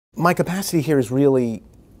My capacity here is really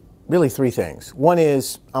three things. One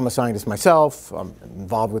is I'm a scientist myself. I'm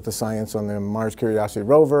involved with the science on the Mars Curiosity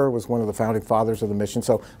rover, was one of the founding fathers of the mission,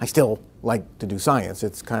 so I still like to do science.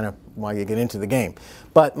 It's kind of why you get into the game.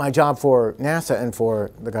 But my job for NASA and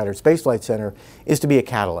for the Goddard Space Flight Center is to be a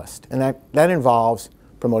catalyst, and that involves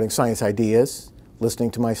promoting science ideas,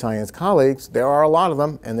 listening to my science colleagues. There are a lot of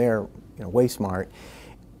them, and they're way smart,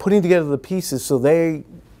 putting together the pieces so they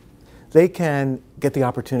can get the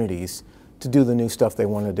opportunities to do the new stuff they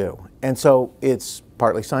want to do. And so it's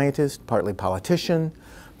partly scientist, partly politician,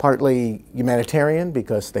 partly humanitarian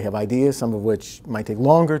because they have ideas, some of which might take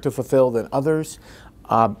longer to fulfill than others.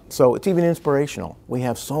 So it's even inspirational. We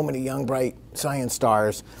have so many young, bright science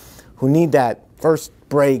stars who need that first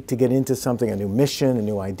break to get into something, a new mission, a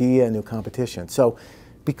new idea, a new competition. So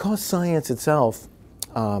because science itself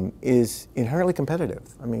is inherently competitive.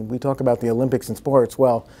 I mean, we talk about the Olympics in sports.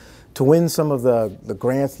 Well, to win some of the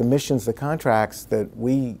grants, the missions, the contracts that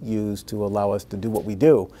we use to allow us to do what we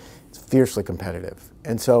do, it's fiercely competitive.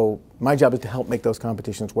 And so my job is to help make those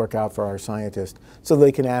competitions work out for our scientists so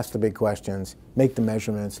they can ask the big questions, make the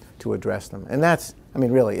measurements to address them. And that's, I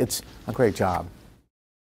mean, really, it's a great job.